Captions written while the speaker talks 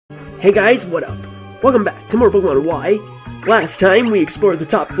Hey guys, what up? Welcome back to more Pokemon Y. Last time we explored the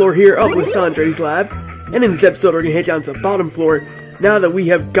top floor here of Lysandre's lab, and in this episode we're gonna head down to the bottom floor now that we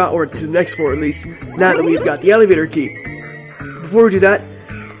have got, or to the next floor at least, now that we've got the elevator key. Before we do that,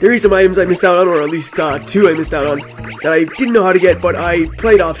 there are some items I missed out on, or at least two I missed out on, that I didn't know how to get, but I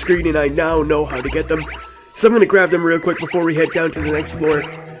played off screen and I now know how to get them. So I'm gonna grab them real quick before we head down to the next floor,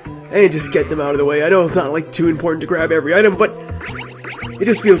 and just get them out of the way. I know it's not like too important to grab every item, but it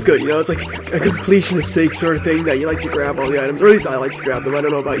just feels good, you know, it's like a completionist sake sort of thing that you like to grab all the items, or at least I like to grab them. I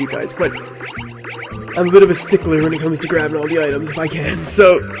don't know about you guys, but I'm a bit of a stickler when it comes to grabbing all the items if I can,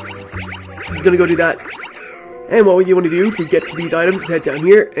 so I'm gonna go do that. And what you want to do to get to these items is head down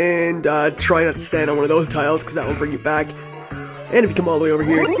here and try not to stand on one of those tiles, because that will bring you back. And if you come all the way over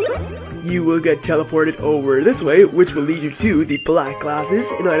here, you will get teleported over this way, which will lead you to the black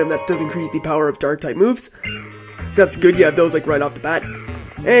glasses, an item that does increase the power of dark type moves. That's good, you have those like right off the bat.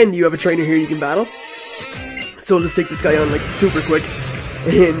 And you have a trainer here you can battle. So we'll just take this guy on like super quick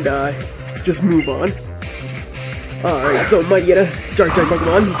and just move on. Alright, so might get a dark type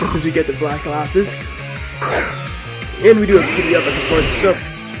Pokemon just as we get the black glasses. And we do have to get up at the front, so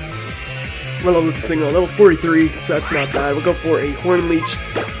what level is this thing on? Level 43, so that's not bad. We'll go for a Horn Leech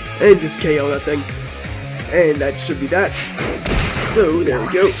and just KO that thing. And that should be that. So there we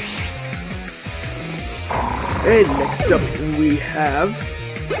go. And next up we have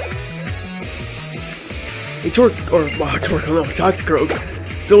a Toxicroak.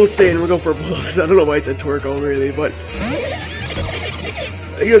 So we'll stay and we'll go for a Bulldoze. I don't know why it said Torkoal really, but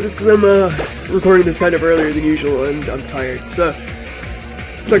I guess it's because I'm recording this kind of earlier than usual and I'm tired. So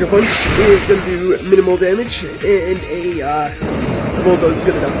Sucker Punch is going to do minimal damage, and a Bulldoze is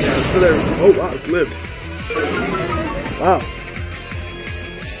going to knock it down. So there, oh wow, it lived. Wow.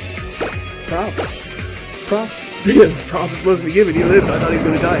 Props. Props supposed to be given. He lived. I thought he was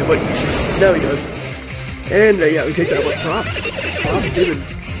going to die, but now he does. And yeah, we take that one. Props given.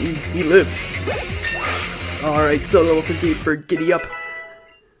 He lived. Alright, so level 58 for Giddy Up.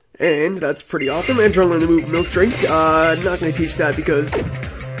 And that's pretty awesome. And trying to learn the move Milk Drink. Not going to teach that because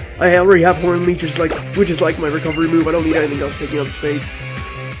I already have Horn Leech, which is like my recovery move. I don't need anything else taking up space.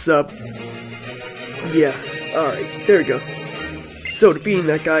 So, yeah. Alright, there we go. So defeating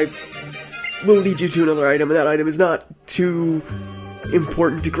that guy will lead you to another item, and that item is not too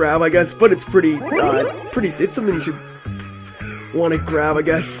important to grab, I guess, but it's it's something you should want to grab, I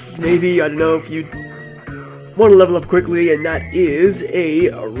guess. Maybe, I don't know, if you want to level up quickly, and that is a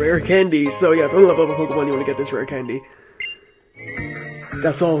rare candy. So yeah, if you want to level up a Pokemon, you want to get this rare candy.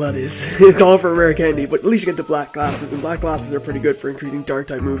 That's all that is. It's all for a rare candy, but at least you get the black glasses, and black glasses are pretty good for increasing dark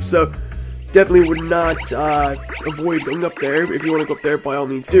type moves, so definitely would not avoid going up there. If you want to go up there, by all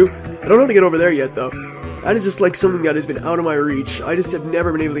means do. I don't know how to get over there yet, though. That is just like something that has been out of my reach. I just have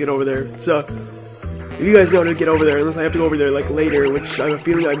never been able to get over there. So, if you guys know how to get over there, unless I have to go over there like later, which I have a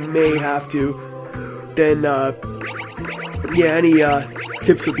feeling I may have to, then yeah, any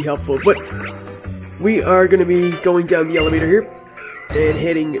tips would be helpful. But we are going to be going down the elevator here and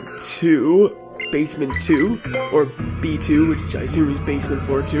heading to Basement 2, or B2, which I assume is Basement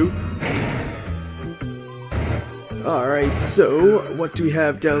Floor 2. Alright, so what do we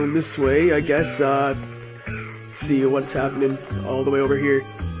have down this way? I guess, let's see what's happening all the way over here.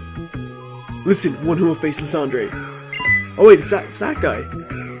 Listen, one who will face Lysandre. Oh wait, it's that guy.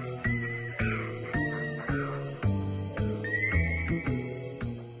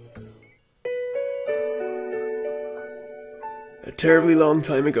 A terribly long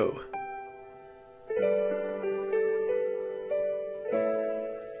time ago.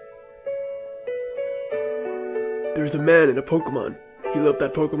 There's a man and a Pokemon. He loved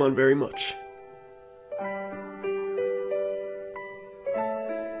that Pokemon very much.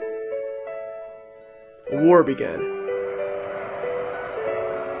 A war began.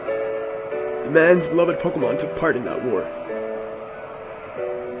 The man's beloved Pokemon took part in that war.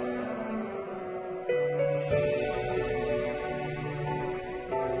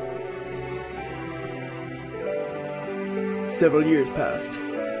 Several years passed.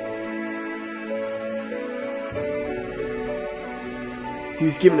 He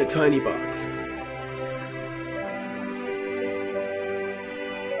was given a tiny box.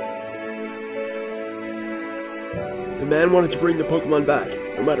 The man wanted to bring the Pokemon back,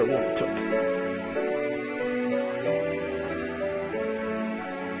 no matter what it took.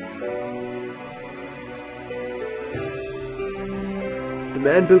 The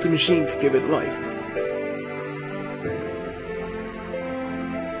man built a machine to give it life.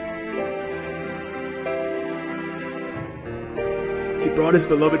 He brought his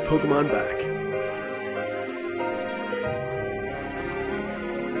beloved Pokémon back.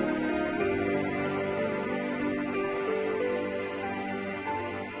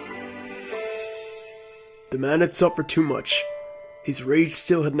 The man had suffered too much. His rage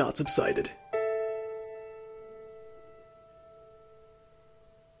still had not subsided.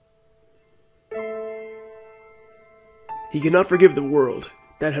 He could not forgive the world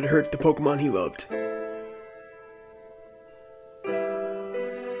that had hurt the Pokemon he loved.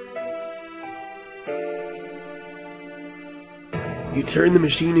 You turn the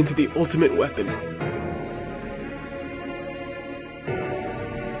machine into the ultimate weapon.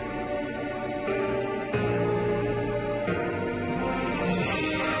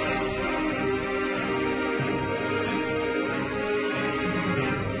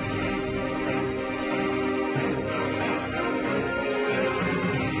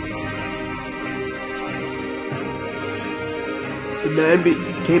 The man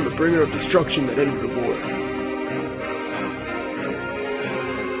became a bringer of destruction that ended the war.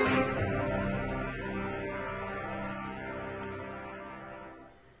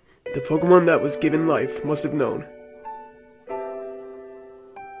 The Pokemon that was given life must have known.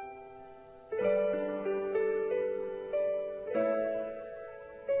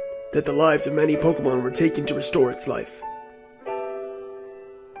 That the lives of many Pokemon were taken to restore its life.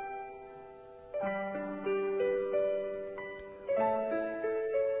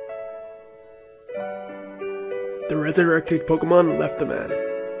 The resurrected Pokemon left the man.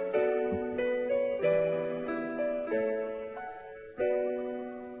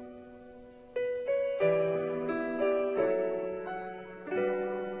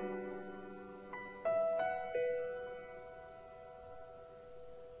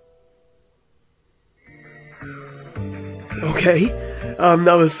 Okay,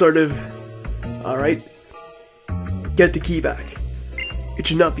 that was sort of... Alright. Get the key back. It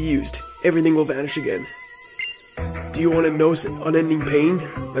should not be used. Everything will vanish again. Do you want to know unending pain,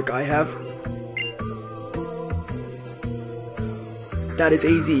 like I have? That is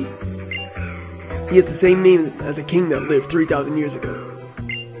AZ. He has the same name as a king that lived 3,000 years ago.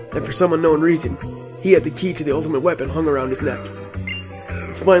 And for some unknown reason, he had the key to the ultimate weapon hung around his neck.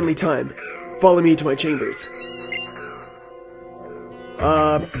 It's finally time. Follow me to my chambers.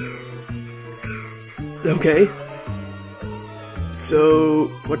 Okay. So,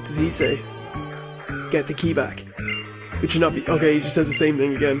 what does he say? Get the key back. It should not be... Okay, he just says the same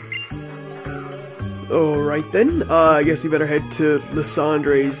thing again. Alright then, I guess we better head to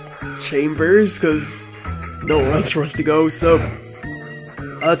Lysandre's chambers, because nowhere else for us to go, so...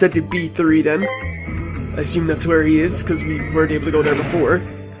 let's head to B3 then. I assume that's where he is, because we weren't able to go there before.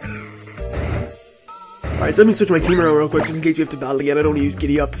 Alright, so let me switch my team around real quick, just in case we have to battle again. I don't want to use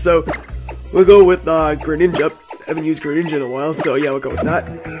Giddy Up, so... We'll go with, Greninja. I haven't used Greninja in a while, so yeah, we'll go with that.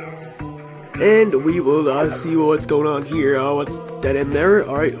 And we will, see what's going on here. What's that in there?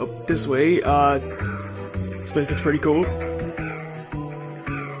 Alright, up this way. This place looks pretty cool.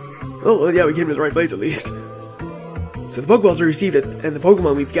 Oh, well, yeah, we came to the right place at least. So the Pokeballs we received and the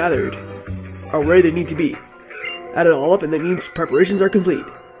Pokemon we've gathered are where they need to be. Add it all up, and that means preparations are complete.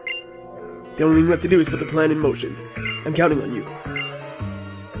 The only thing left to do is put the plan in motion. I'm counting on you.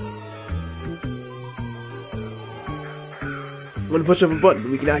 One push of a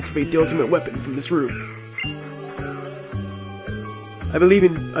button, we can activate the ultimate weapon from this room. I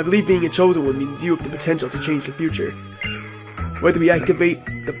believe being a chosen one means you have the potential to change the future. Whether we activate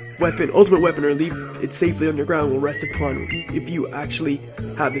the ultimate weapon, or leave it safely underground will rest upon if you actually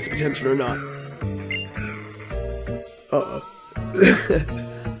have this potential or not. Uh-oh.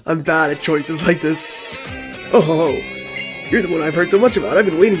 I'm bad at choices like this. Oh, you're the one I've heard so much about. I've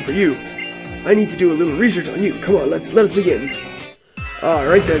been waiting for you. I need to do a little research on you. Come on, let us begin.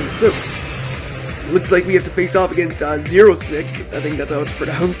 Alright then, so... Looks like we have to face off against Xerosic. I think that's how it's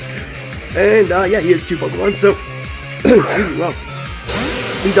pronounced. And, yeah, he has two Pokemon, so... Excuse me, well...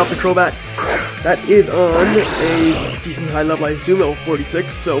 Leads off the Crobat. That is on a decent high level, I assume, level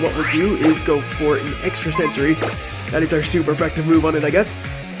 46. So what we'll do is go for an Extra Sensory. That is our super effective move on it, I guess.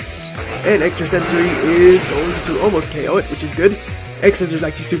 And Extra Sensory is going to almost KO it, which is good. X-Scissor is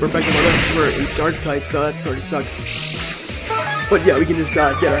actually super effective on us for a Dark type, so that sort of sucks. But yeah, we can just get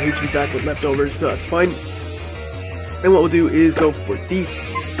our HP back with leftovers, so that's fine. And what we'll do is go for Thief,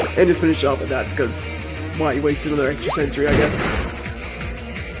 and just finish off with that, because why waste another Extra Sensory, I guess.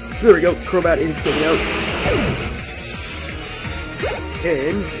 So there we go, Crobat is taken out.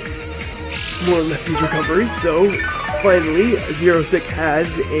 And more Lefty's recovery, so finally, Xerosic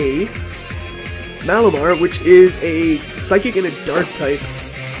has a Malamar, which is a Psychic and a Dark type.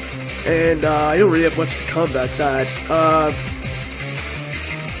 And I don't really have much to combat that.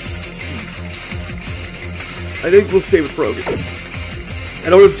 I think we'll stay with Frogan. I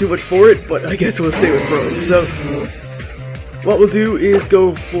don't have too much for it, but I guess we'll stay with Frogan. So, what we'll do is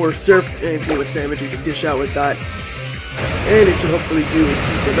go for Surf and see how much damage we can dish out with that. And it should hopefully do a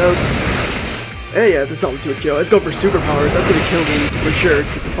decent amount. And yeah, it's a solid 2 kill. Let's go for Superpowers. That's gonna kill me for sure,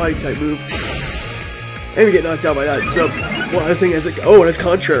 because it's a fighting type move. And we get knocked out by that. So, well, this thing has like, oh, and it's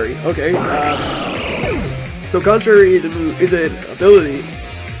Contrary. Okay. So Contrary is an ability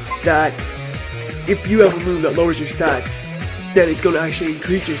that if you have a move that lowers your stats, then it's going to actually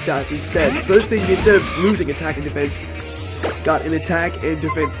increase your stats instead. So this thing, instead of losing attack and defense, got an attack and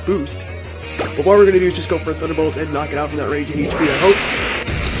defense boost. But what we're going to do is just go for a Thunderbolt and knock it out from that range of HP, I hope.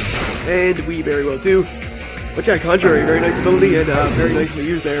 And we very well do. But yeah, Contrary, very nice ability, and very nicely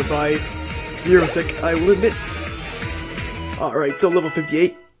used there by Zero Sick, I will admit. Alright, so level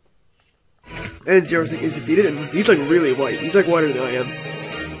 58. And Zero Sick is defeated, and he's like really white. He's like whiter than I am.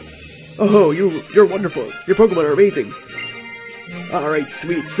 Oh, you're wonderful. Your Pokemon are amazing. Alright,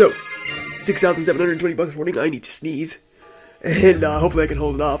 sweet. So, 6,720 bucks warning. I need to sneeze. And hopefully I can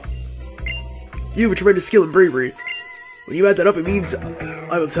hold it off. You have a tremendous skill and bravery. When you add that up, it means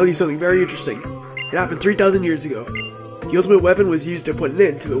I will tell you something very interesting. It happened 3,000 years ago. The ultimate weapon was used to put an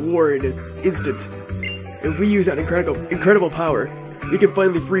end to the war in an instant. If we use that incredible power, we can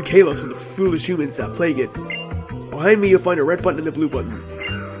finally free Kalos from the foolish humans that plague it. Behind me, you'll find a red button and a blue button.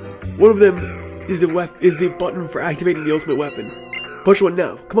 One of them is the button for activating the ultimate weapon. Push one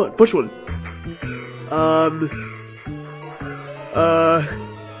now. Come on, push one.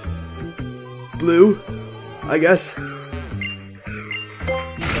 Blue, I guess.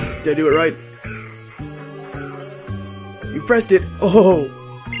 Did I do it right? You pressed it. Oh,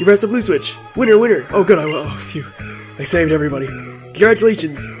 you pressed the blue switch. Winner, winner. Oh, good. Oh, phew. I saved everybody.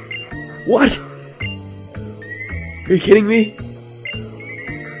 Congratulations. What? Are you kidding me?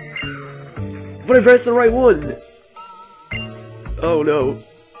 But I pressed the right one. Oh no.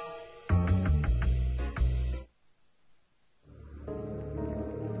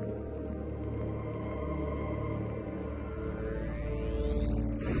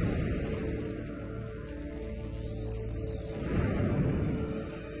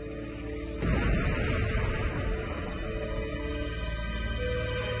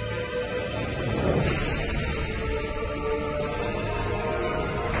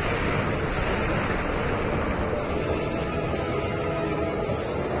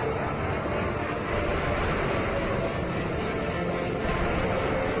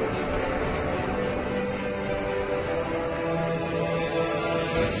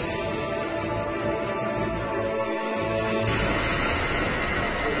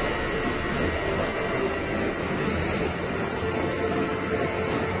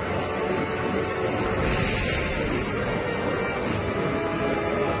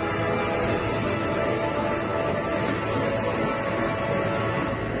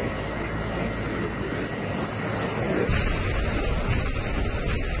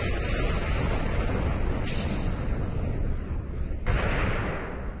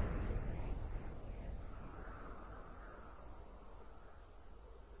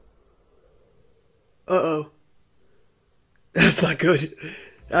 Uh-oh. That's not good.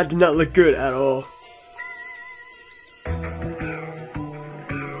 That did not look good at all.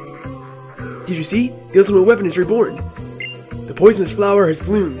 Did you see? The ultimate weapon is reborn. The poisonous flower has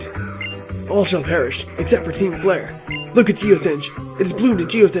bloomed. All shall perish, except for Team Flare. Look at Geosenge. It has bloomed in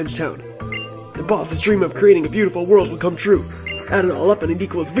Geosenge Town. The boss's dream of creating a beautiful world will come true. Add it all up and it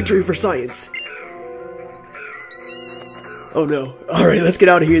equals victory for science. Oh no. Alright, let's get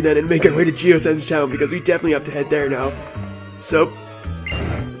out of here then and make our way to Geosenge Town because we definitely have to head there now. So,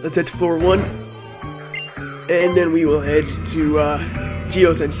 let's head to floor 1. And then we will head to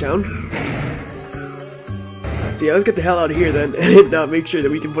Geosenge Town. So yeah, let's get the hell out of here then and make sure that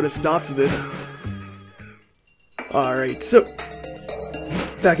we can put a stop to this. Alright, so,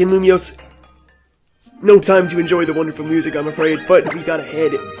 back in Lumios. No time to enjoy the wonderful music, I'm afraid, but we gotta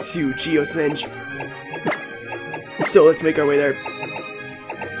head to Geosenge. So let's make our way there.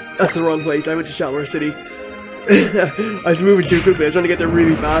 That's the wrong place, I went to Shallower City. I was moving too quickly, I was trying to get there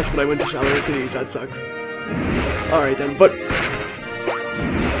really fast, but I went to Shallower City, so that sucks. Alright then, but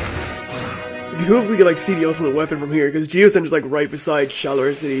it'd be cool if we could like see the ultimate weapon from here, because Geosenge is like right beside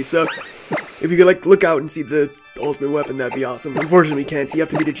Shallower City, so if you could like look out and see the ultimate weapon, that'd be awesome. Unfortunately, we can't, you have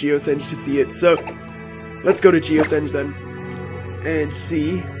to be to Geosenge to see it, so let's go to Geosenge then, and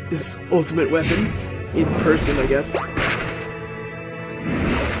see this ultimate weapon. In person, I guess.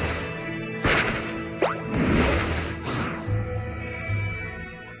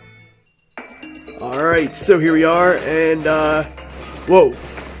 Alright, so here we are, and, whoa.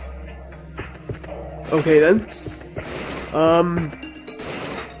 Okay, then.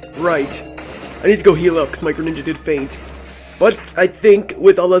 Right. I need to go heal up, because my Greninja did faint. But I think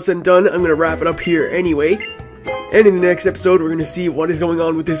with all that's done, I'm going to wrap it up here anyway. And in the next episode, we're going to see what is going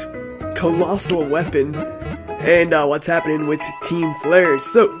on with this colossal weapon and what's happening with Team Flares.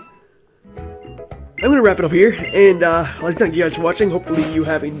 So, I'm going to wrap it up here, and I'd like to thank you guys for watching. Hopefully you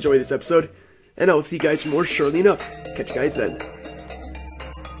have enjoyed this episode, and I will see you guys more shortly enough. Catch you guys then.